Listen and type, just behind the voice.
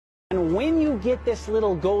And when you get this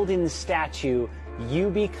little golden statue, you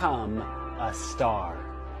become a star.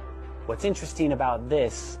 What's interesting about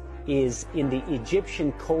this is in the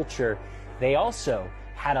Egyptian culture, they also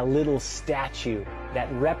had a little statue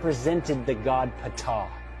that represented the god Ptah.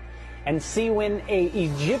 And see, when an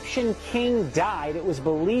Egyptian king died, it was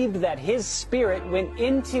believed that his spirit went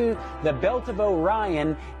into the belt of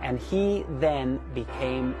Orion, and he then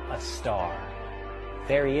became a star.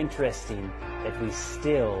 Very interesting that we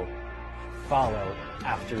still follow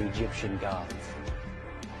after Egyptian gods.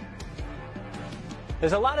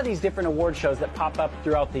 There's a lot of these different award shows that pop up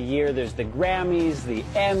throughout the year. There's the Grammys, the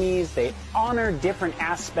Emmys. They honor different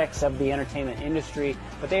aspects of the entertainment industry,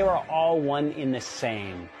 but they are all one in the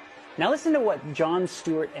same. Now listen to what Jon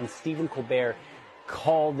Stewart and Stephen Colbert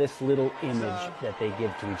call this little image that they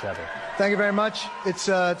give to each other. Thank you very much. It's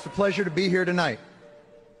a pleasure to be here tonight.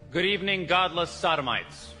 Good evening, godless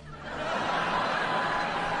sodomites.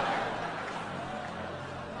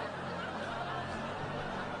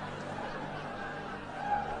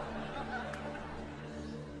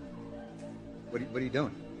 What are you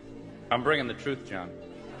doing? I'm bringing the truth, John.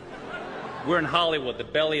 We're in Hollywood, the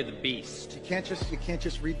belly of the beast. You can't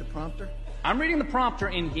just read the prompter? I'm reading the prompter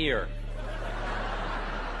in here.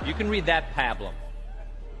 You can read that pablum.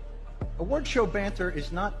 Award show banter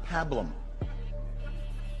is not pablum.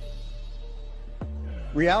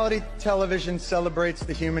 Reality television celebrates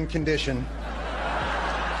the human condition.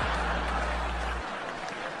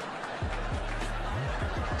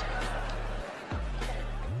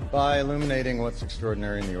 By illuminating what's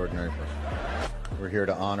extraordinary in the ordinary person. We're here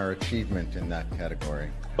to honor achievement in that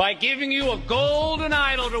category. By giving you a golden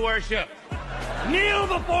idol to worship. Kneel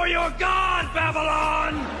before your God,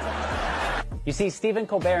 Babylon! You see, Stephen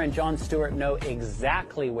Colbert and Jon Stewart know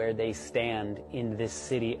exactly where they stand in this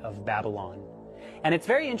city of Babylon. And it's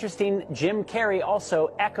very interesting, Jim Carrey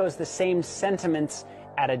also echoes the same sentiments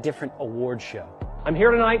at a different award show. I'm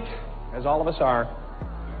here tonight, as all of us are,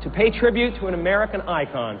 to pay tribute to an American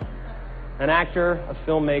icon, an actor, a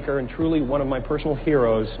filmmaker, and truly one of my personal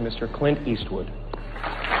heroes, Mr. Clint Eastwood.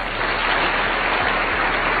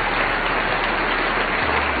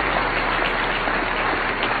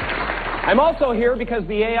 I'm also here because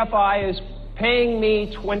the AFI is paying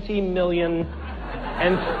me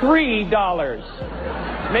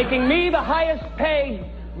 $20,003, making me the highest paid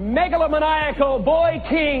megalomaniacal boy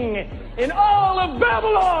king in all of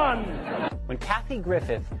Babylon! When Kathy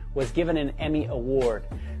Griffith was given an Emmy Award,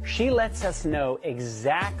 she lets us know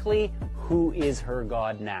exactly who is her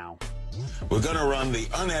God now. We're going to run the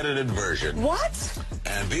unedited version. What?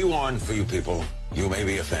 And be warned for you people, you may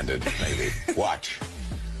be offended, maybe. Watch.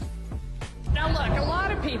 Now look, a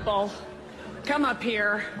lot of people come up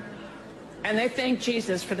here and they thank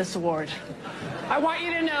Jesus for this award. I want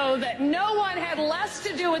you to know that no one had less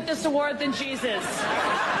to do with this award than Jesus.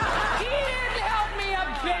 He didn't help me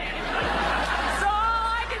a bit. So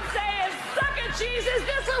all I can say is, suck it, Jesus,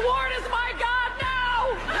 this award is my God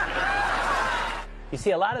now! You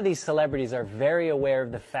see, a lot of these celebrities are very aware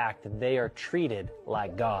of the fact that they are treated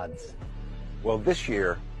like gods. Well, this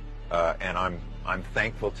year, and I'm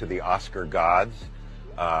thankful to the Oscar gods,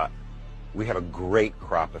 we have a great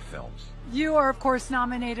crop of films. You are, of course,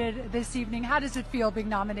 nominated this evening. How does it feel being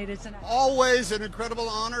nominated tonight? Always an incredible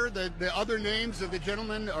honor. The other names of the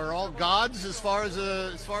gentlemen are all gods as far as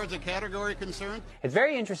a category concerned. It's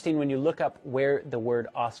very interesting when you look up where the word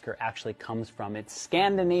Oscar actually comes from. It's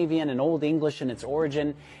Scandinavian and Old English in its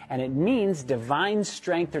origin, and it means divine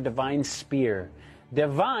strength or divine spear.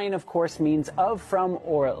 Divine, of course, means of, from,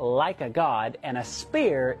 or like a god, and a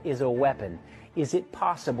spear is a weapon. Is it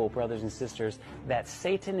possible, brothers and sisters, that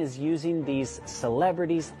Satan is using these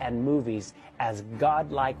celebrities and movies as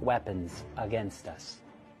godlike weapons against us?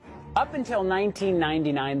 Up until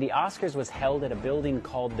 1999, the Oscars was held at a building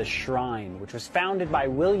called the Shrine, which was founded by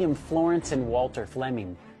William Florence and Walter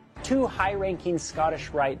Fleming, two high-ranking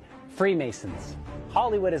Scottish Rite Freemasons.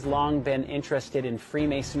 Hollywood has long been interested in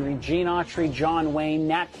Freemasonry. Gene Autry, John Wayne,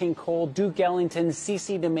 Nat King Cole, Duke Ellington,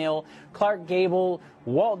 C.C. DeMille, Clark Gable,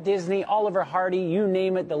 Walt Disney, Oliver Hardy, you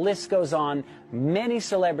name it, the list goes on. Many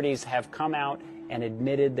celebrities have come out and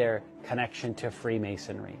admitted their connection to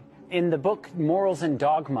Freemasonry. In the book Morals and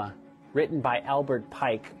Dogma, written by Albert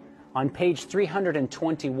Pike, on page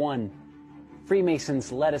 321,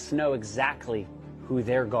 Freemasons let us know exactly who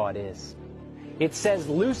their God is. It says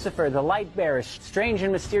Lucifer, the light bearer, strange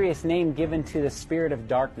and mysterious name given to the spirit of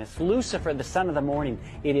darkness. Lucifer, the son of the morning.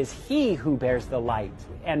 It is he who bears the light.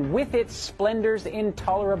 And with it splendors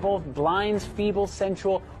intolerable, blinds feeble,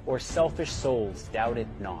 sensual, or selfish souls. Doubt it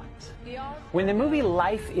not. When the movie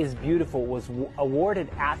Life is Beautiful was awarded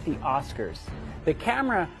at the Oscars, the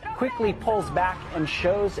camera quickly pulls back and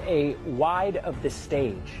shows a wide of the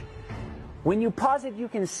stage. When you pause it, you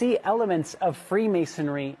can see elements of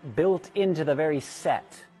Freemasonry built into the very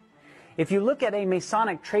set. If you look at a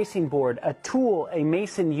Masonic tracing board, a tool a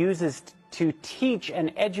Mason uses to teach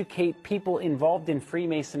and educate people involved in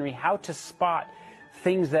Freemasonry how to spot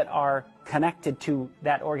things that are connected to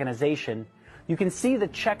that organization, you can see the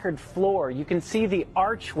checkered floor, you can see the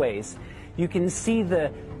archways, you can see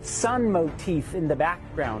the sun motif in the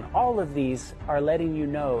background. All of these are letting you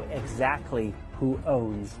know exactly who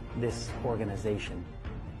owns this organization.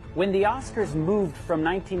 When the Oscars moved from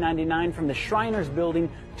 1999 from the Shriners Building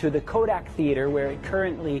to the Kodak Theater, where it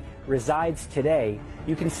currently resides today,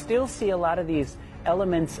 you can still see a lot of these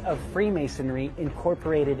elements of Freemasonry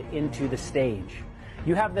incorporated into the stage.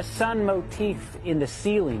 You have the sun motif in the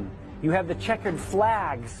ceiling. You have the checkered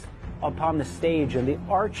flags upon the stage and the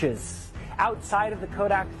arches. Outside of the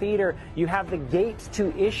Kodak Theater, you have the gate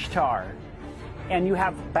to Ishtar. And you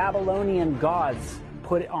have Babylonian gods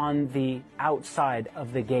put on the outside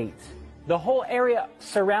of the gate. The whole area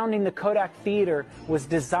surrounding the Kodak Theater was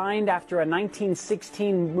designed after a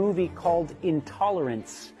 1916 movie called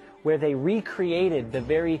Intolerance, where they recreated the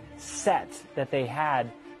very set that they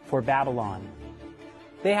had for Babylon.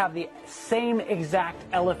 They have the same exact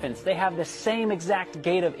elephants. They have the same exact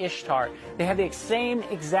gate of Ishtar. They have the same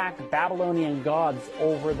exact Babylonian gods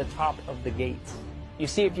over the top of the gates. You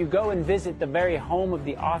see, if you go and visit the very home of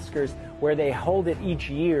the Oscars, where they hold it each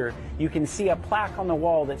year, you can see a plaque on the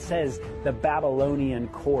wall that says the Babylonian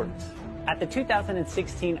Court. At the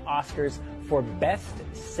 2016 Oscars for Best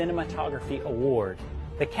Cinematography Award,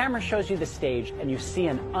 the camera shows you the stage and you see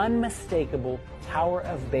an unmistakable Tower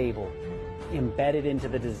of Babel embedded into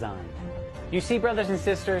the design. You see, brothers and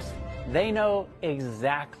sisters, they know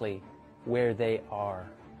exactly where they are.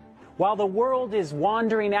 While the world is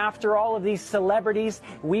wandering after all of these celebrities,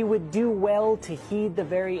 we would do well to heed the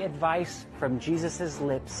very advice from Jesus'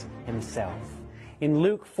 lips himself. In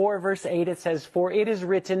Luke 4 verse 8 it says, "For it is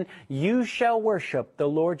written, you shall worship the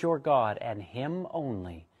Lord your God, and him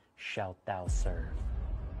only shalt thou serve."